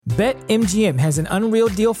BetMGM has an unreal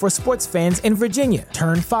deal for sports fans in Virginia.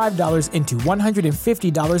 Turn $5 into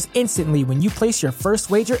 $150 instantly when you place your first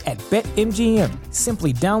wager at BetMGM.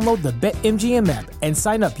 Simply download the BetMGM app and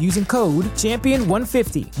sign up using code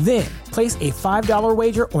Champion150. Then, place a $5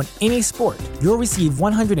 wager on any sport. You'll receive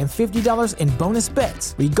 $150 in bonus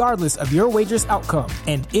bets, regardless of your wager's outcome.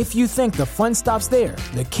 And if you think the fun stops there,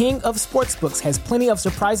 the King of Sportsbooks has plenty of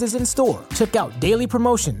surprises in store. Check out daily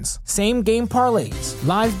promotions, same-game parlays,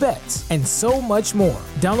 live bets, and so much more.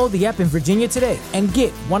 Download the app in Virginia today and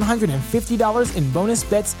get $150 in bonus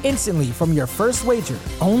bets instantly from your first wager.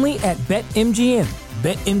 Only at BetMGM.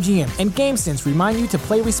 BetMGM and GameSense remind you to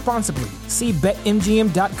play responsibly. See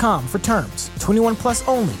BetMGM.com for terms. 21 plus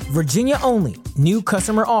only. Virginia only. New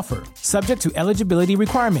customer offer. Subject to eligibility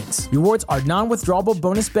requirements. Rewards are non-withdrawable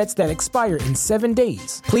bonus bets that expire in 7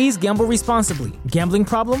 days. Please gamble responsibly. Gambling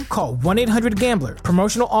problem? Call 1-800-GAMBLER.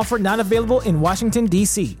 Promotional offer not available in Washington,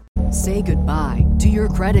 D.C. Say goodbye to your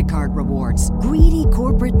credit card rewards. Greedy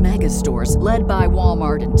corporate mega stores, led by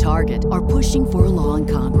Walmart and Target, are pushing for a law in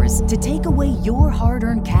Congress to take away your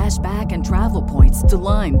hard-earned cash back and travel points to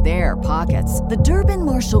line their pockets. The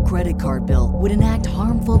Durbin-Marshall credit card bill would enact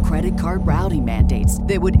harmful credit card routing mandates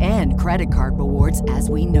that would end credit card rewards as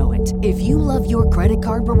we know it. If you love your credit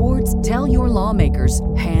card rewards, tell your lawmakers,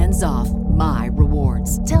 hands off my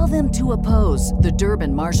rewards. Tell them to oppose the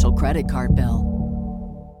Durbin-Marshall credit card bill.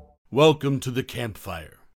 Welcome to the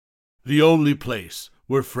campfire, the only place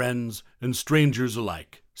where friends and strangers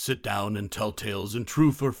alike sit down and tell tales in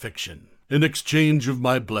truth or fiction, in exchange of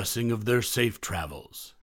my blessing of their safe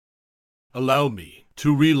travels. Allow me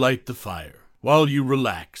to relight the fire while you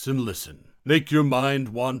relax and listen. Make your mind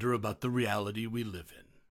wander about the reality we live in.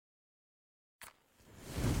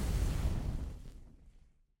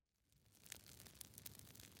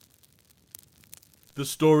 The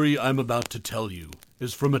story I'm about to tell you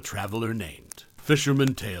is from a traveler named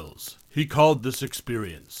Fisherman Tales. He called this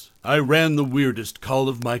experience, "I ran the weirdest call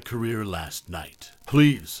of my career last night."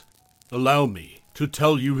 Please, allow me to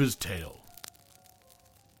tell you his tale.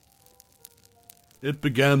 It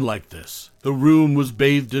began like this. The room was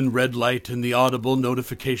bathed in red light and the audible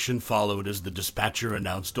notification followed as the dispatcher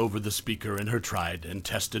announced over the speaker in her tried and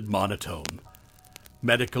tested monotone.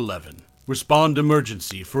 Medic 11. Respond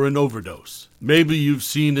emergency for an overdose. Maybe you've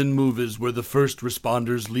seen in movies where the first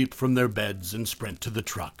responders leap from their beds and sprint to the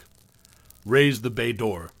truck. Raise the bay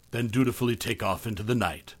door, then dutifully take off into the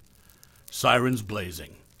night. Sirens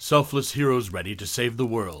blazing. Selfless heroes ready to save the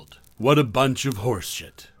world. What a bunch of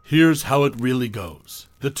horseshit. Here's how it really goes.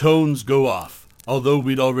 The tones go off, although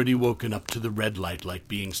we'd already woken up to the red light like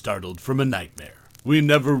being startled from a nightmare. We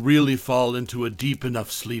never really fall into a deep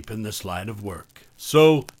enough sleep in this line of work.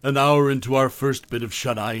 So, an hour into our first bit of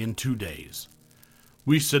shut-eye in 2 days,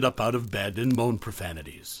 we sit up out of bed and moan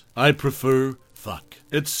profanities. I prefer fuck.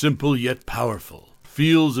 It's simple yet powerful.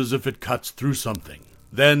 Feels as if it cuts through something.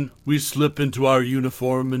 Then, we slip into our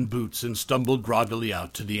uniform and boots and stumble groggily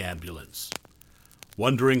out to the ambulance,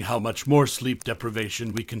 wondering how much more sleep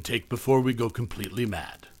deprivation we can take before we go completely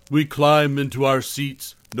mad. We climb into our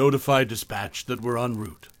seats, notify dispatch that we're en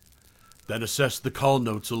route, then assess the call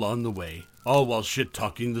notes along the way, all while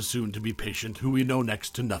shit-talking the soon-to-be patient who we know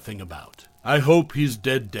next to nothing about. I hope he's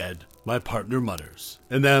dead, my partner mutters.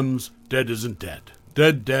 And M's dead isn't dead.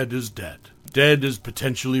 Dead is dead. Dead is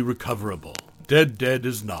potentially recoverable. Dead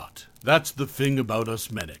is not. That's the thing about us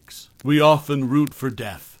medics. We often root for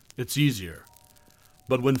death. It's easier.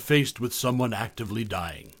 But when faced with someone actively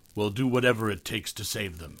dying, we'll do whatever it takes to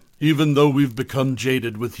save them. Even though we've become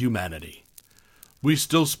jaded with humanity, we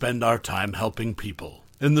still spend our time helping people.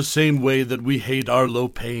 In the same way that we hate our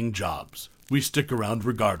low-paying jobs, we stick around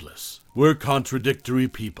regardless. We're contradictory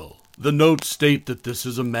people. The notes state that this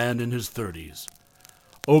is a man in his 30s.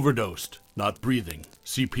 Overdosed, not breathing.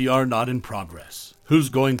 CPR not in progress. Who's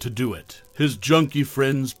going to do it? His junkie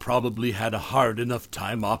friends probably had a hard enough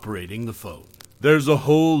time operating the phone. There's a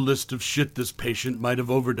whole list of shit this patient might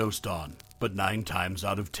have overdosed on, but 9 times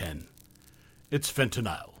out of 10, it's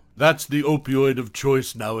fentanyl. That's the opioid of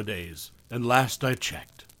choice nowadays. And last I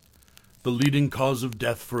checked, the leading cause of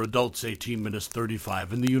death for adults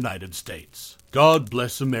 18-35 in the United States. God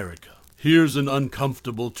bless America. Here's an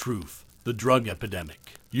uncomfortable truth. The drug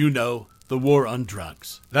epidemic. You know, the war on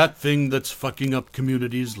drugs. That thing that's fucking up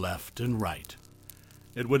communities left and right.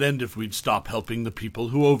 It would end if we'd stop helping the people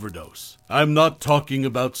who overdose. I'm not talking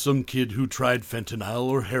about some kid who tried fentanyl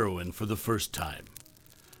or heroin for the first time.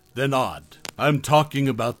 Then odd. I'm talking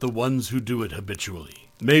about the ones who do it habitually.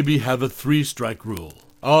 Maybe have a 3-strike rule.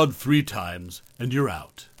 Odd 3 times, and you're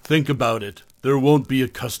out. Think about it. There won't be a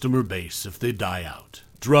customer base if they die out.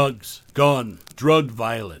 Drugs, gone. Drug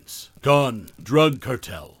violence, gone. Drug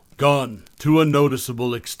cartel, gone. To a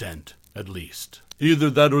noticeable extent, at least. Either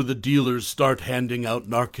that or the dealers start handing out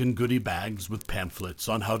Narcan goodie bags with pamphlets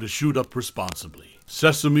on how to shoot up responsibly.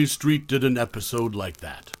 Sesame Street did an episode like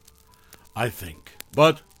that, I think.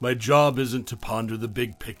 But my job isn't to ponder the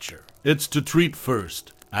big picture. It's to treat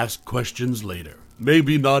first, ask questions later.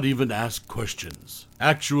 Maybe not even ask questions.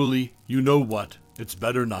 Actually, you know what? It's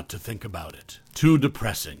better not to think about it. Too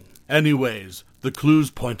depressing. Anyways, the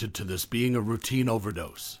clues pointed to this being a routine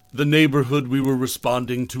overdose. The neighborhood we were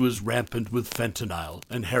responding to is rampant with fentanyl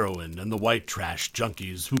and heroin and the white trash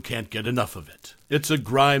junkies who can't get enough of it. It's a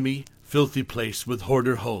grimy, filthy place with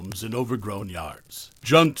hoarder homes and overgrown yards.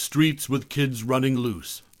 Junked streets with kids running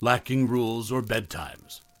loose, lacking rules or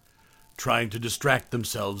bedtimes, trying to distract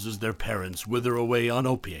themselves as their parents wither away on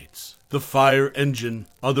opiates. The fire engine,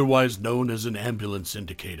 otherwise known as an ambulance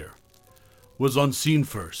indicator, was on scene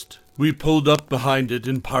first. We pulled up behind it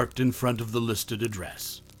and parked in front of the listed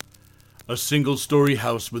address. A single-story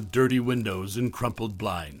house with dirty windows and crumpled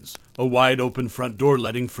blinds, a wide-open front door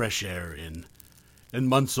letting fresh air in, and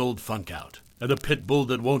months-old funk out, and a pit bull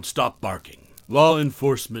that won't stop barking. Law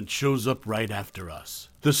enforcement shows up right after us.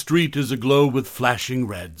 The street is aglow with flashing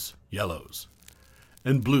reds, yellows,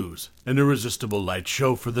 and blues, an irresistible light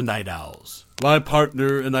show for the night owls. My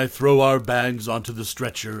partner and I throw our bags onto the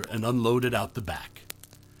stretcher and unload it out the back.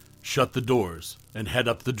 Shut the doors and head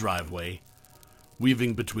up the driveway,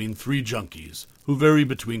 weaving between three junkies who vary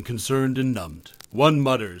between concerned and numbed. One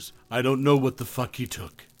mutters, "I don't know what the fuck he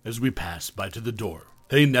took," as we pass by to the door.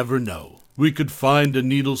 They never know. We could find a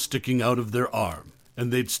needle sticking out of their arm,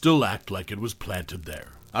 and they'd still act like it was planted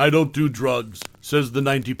there. "I don't do drugs," says the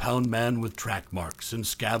 90-pound man with track marks and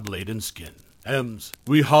scab-laden skin. Ems,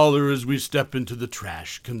 we holler as we step into the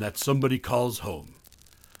trash can that somebody calls home,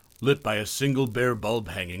 lit by a single bare bulb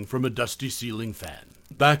hanging from a dusty ceiling fan.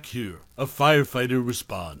 Back here, a firefighter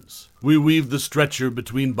responds. We weave the stretcher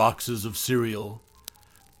between boxes of cereal,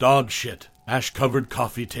 dog shit, ash-covered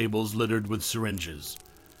coffee tables littered with syringes,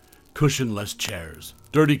 cushionless chairs,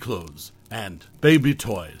 dirty clothes, and baby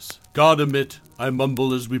toys. God admit, I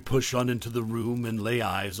mumble as we push on into the room and lay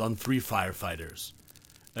eyes on three firefighters,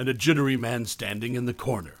 and a jittery man standing in the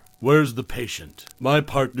corner. "Where's the patient?" my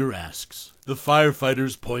partner asks. The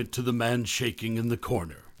firefighters point to the man shaking in the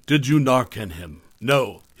corner. "Did you Narcan him?"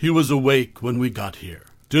 "No, he was awake when we got here."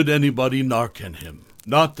 "Did anybody Narcan him?"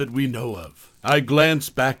 "Not that we know of." I glance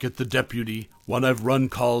back at the deputy, one I've run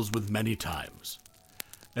calls with many times,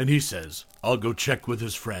 and he says, "I'll go check with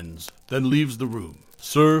his friends," then leaves the room.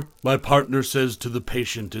 "Sir," my partner says to the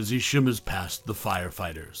patient as he shimmers past the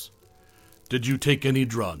firefighters, "did you take any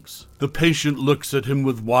drugs?" The patient looks at him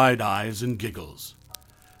with wide eyes and giggles,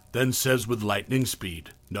 then says with lightning speed,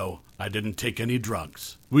 "No, I didn't take any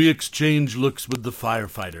drugs." We exchange looks with the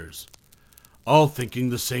firefighters, all thinking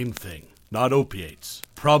the same thing. Not opiates,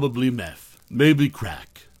 probably meth, maybe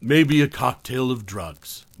crack, maybe a cocktail of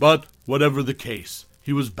drugs. But whatever the case,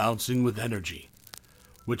 he was bouncing with energy,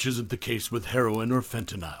 which isn't the case with heroin or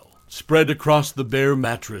fentanyl. Spread across the bare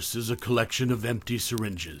mattress is a collection of empty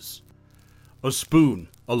syringes, a spoon,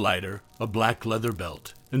 a lighter, a black leather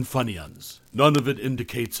belt, and Funyuns. None of it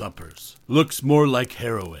indicates uppers. Looks more like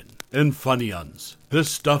heroin. And Funyuns. "This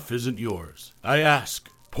stuff isn't yours?" I ask,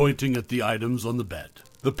 pointing at the items on the bed.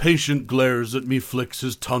 The patient glares at me, flicks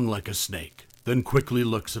his tongue like a snake, then quickly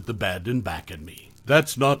looks at the bed and back at me.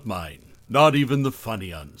 "That's not mine. Not even the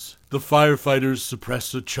Funyuns." The firefighters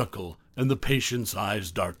suppress a chuckle, and the patient's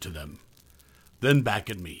eyes dart to them, then back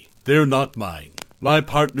at me. "They're not mine." My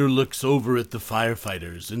partner looks over at the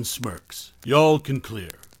firefighters and smirks. "Y'all can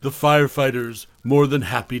clear." The firefighters, more than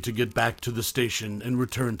happy to get back to the station and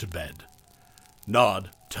return to bed,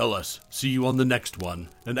 nod, tell us, "See you on the next one,"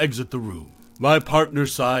 and exit the room. My partner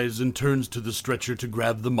sighs and turns to the stretcher to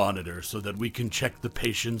grab the monitor so that we can check the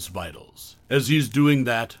patient's vitals. As he's doing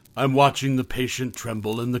that, I'm watching the patient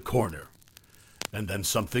tremble in the corner. And then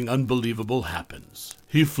something unbelievable happens.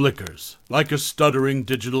 He flickers, like a stuttering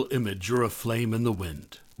digital image or a flame in the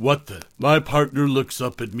wind. "What the?" My partner looks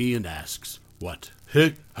up at me and asks, "What?"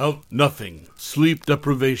 How? Nothing. Sleep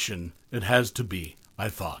deprivation. It has to be, I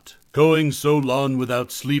thought. Going so long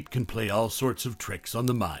without sleep can play all sorts of tricks on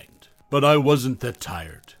the mind. But I wasn't that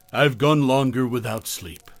tired. I've gone longer without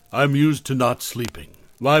sleep. I'm used to not sleeping.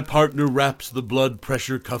 My partner wraps the blood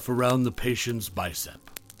pressure cuff around the patient's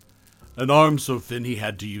bicep, an arm so thin he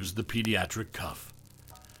had to use the pediatric cuff,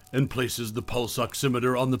 and places the pulse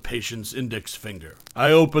oximeter on the patient's index finger.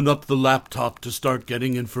 I open up the laptop to start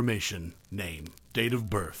getting information: name, date of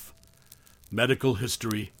birth, medical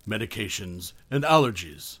history, medications, and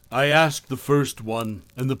allergies. I ask the first one,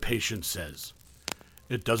 and the patient says,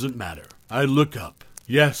 "It doesn't matter." I look up.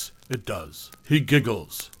 Yes, it does. He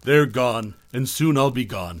giggles. They're gone, and soon I'll be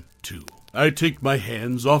gone, too. I take my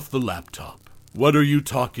hands off the laptop. What are you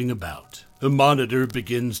talking about? The monitor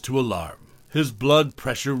begins to alarm. His blood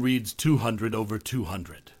pressure reads 200 over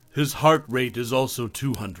 200. His heart rate is also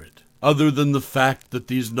 200. Other than the fact that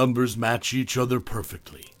these numbers match each other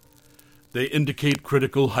perfectly. They indicate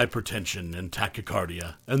critical hypertension and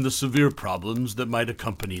tachycardia and the severe problems that might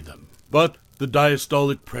accompany them. But the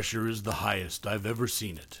diastolic pressure is the highest I've ever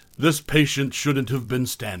seen it. This patient shouldn't have been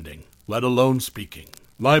standing, let alone speaking.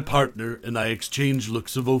 My partner and I exchange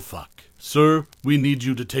looks of "oh fuck." "Sir, we need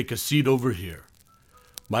you to take a seat over here,"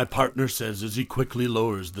 my partner says as he quickly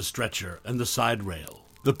lowers the stretcher and the side rail.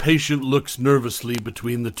 The patient looks nervously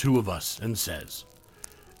between the two of us and says,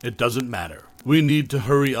 "It doesn't matter. We need to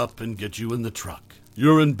hurry up and get you in the truck.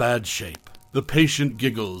 You're in bad shape." The patient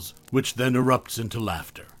giggles, which then erupts into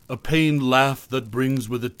laughter. A pained laugh that brings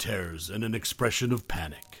with it tears and an expression of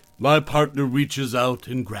panic. My partner reaches out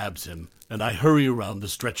and grabs him, and I hurry around the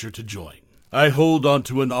stretcher to join. I hold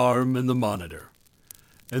onto an arm and the monitor.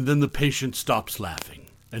 And then the patient stops laughing,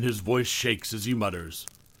 and his voice shakes as he mutters,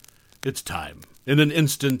 "It's time." In an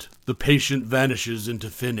instant, the patient vanishes into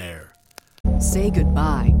thin air. Say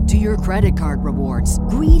goodbye to your credit card rewards.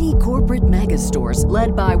 Greedy corporate mega stores,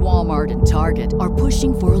 led by Walmart and Target, are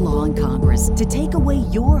pushing for a law in Congress to take away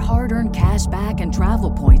your hard-earned cash back and travel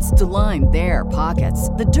points to line their pockets.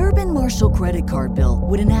 The Durbin-Marshall credit card bill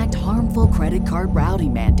would enact harmful credit card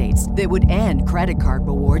routing mandates that would end credit card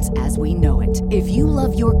rewards as we know it. If you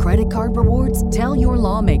love your credit card rewards, tell your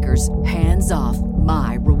lawmakers, hands off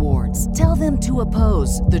my rewards. Tell them to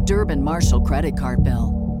oppose the Durbin-Marshall credit card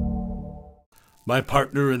bill. My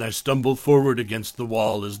partner and I stumble forward against the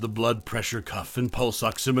wall as the blood pressure cuff and pulse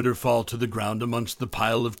oximeter fall to the ground amongst the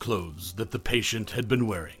pile of clothes that the patient had been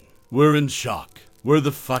wearing. We're in shock. Where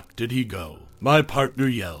the fuck did he go? My partner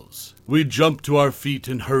yells. We jump to our feet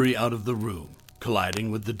and hurry out of the room, colliding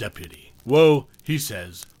with the deputy. "Whoa," he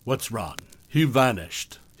says. "What's wrong?" "He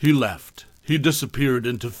vanished. He left. He disappeared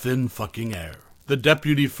into thin fucking air." The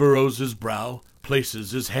deputy furrows his brow, places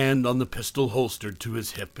his hand on the pistol holstered to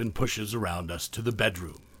his hip, and pushes around us to the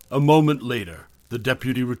bedroom. A moment later, the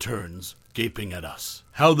deputy returns, gaping at us.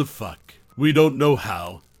 How the fuck? We don't know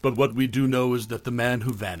how, but what we do know is that the man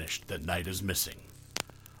who vanished that night is missing,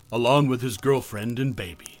 along with his girlfriend and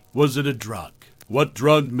baby. Was it a drug? What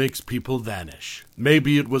drug makes people vanish?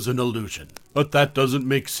 Maybe it was an illusion, but that doesn't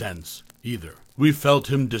make sense either. We felt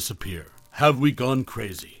him disappear. Have we gone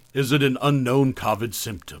crazy? Is it an unknown COVID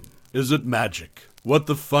symptom? Is it magic? What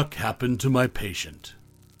the fuck happened to my patient?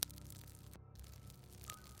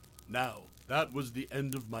 Now, that was the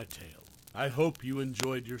end of my tale. I hope you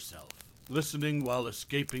enjoyed yourself, listening while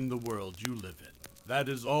escaping the world you live in. That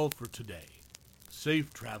is all for today.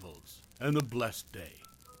 Safe travels, and a blessed day.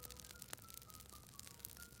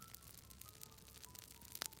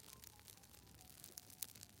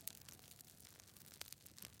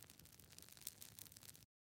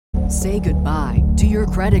 Say goodbye to your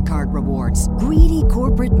credit card rewards. Greedy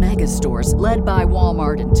corporate mega stores, led by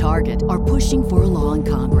Walmart and Target, are pushing for a law in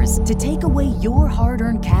Congress to take away your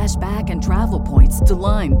hard-earned cash back and travel points to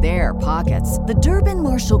line their pockets. The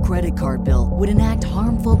Durbin-Marshall credit card bill would enact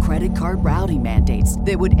harmful credit card routing mandates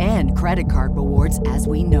that would end credit card rewards as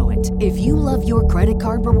we know it. If you love your credit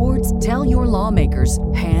card rewards, tell your lawmakers,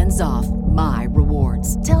 hands off my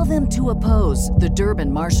rewards. Tell them to oppose the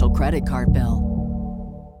Durbin-Marshall credit card bill.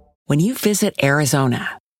 When you visit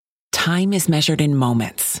Arizona, time is measured in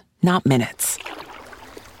moments, not minutes.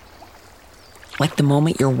 Like the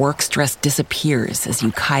moment your work stress disappears as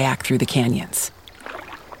you kayak through the canyons.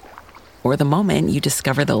 Or the moment you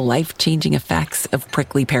discover the life-changing effects of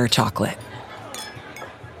prickly pear chocolate.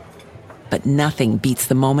 But nothing beats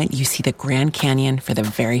the moment you see the Grand Canyon for the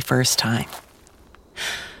very first time.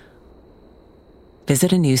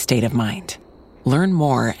 Visit a new state of mind. Learn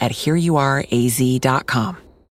more at hereyouareaz.com.